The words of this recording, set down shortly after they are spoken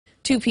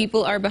Two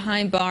people are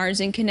behind bars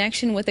in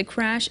connection with a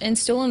crash and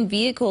stolen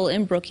vehicle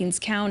in Brookings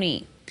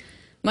County.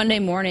 Monday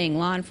morning,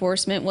 law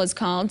enforcement was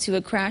called to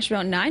a crash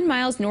about 9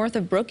 miles north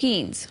of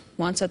Brookings.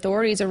 Once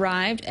authorities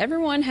arrived,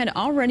 everyone had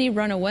already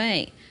run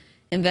away.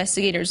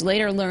 Investigators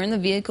later learned the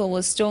vehicle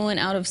was stolen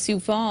out of Sioux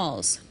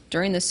Falls.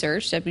 During the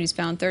search, deputies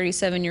found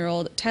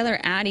 37-year-old Tyler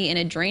Addy in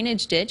a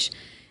drainage ditch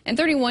and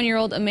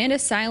 31-year-old Amanda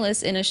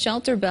Silas in a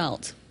shelter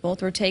belt.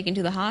 Both were taken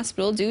to the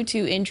hospital due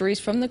to injuries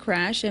from the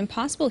crash and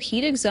possible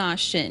heat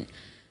exhaustion.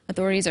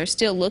 Authorities are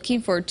still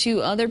looking for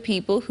two other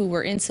people who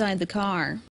were inside the car.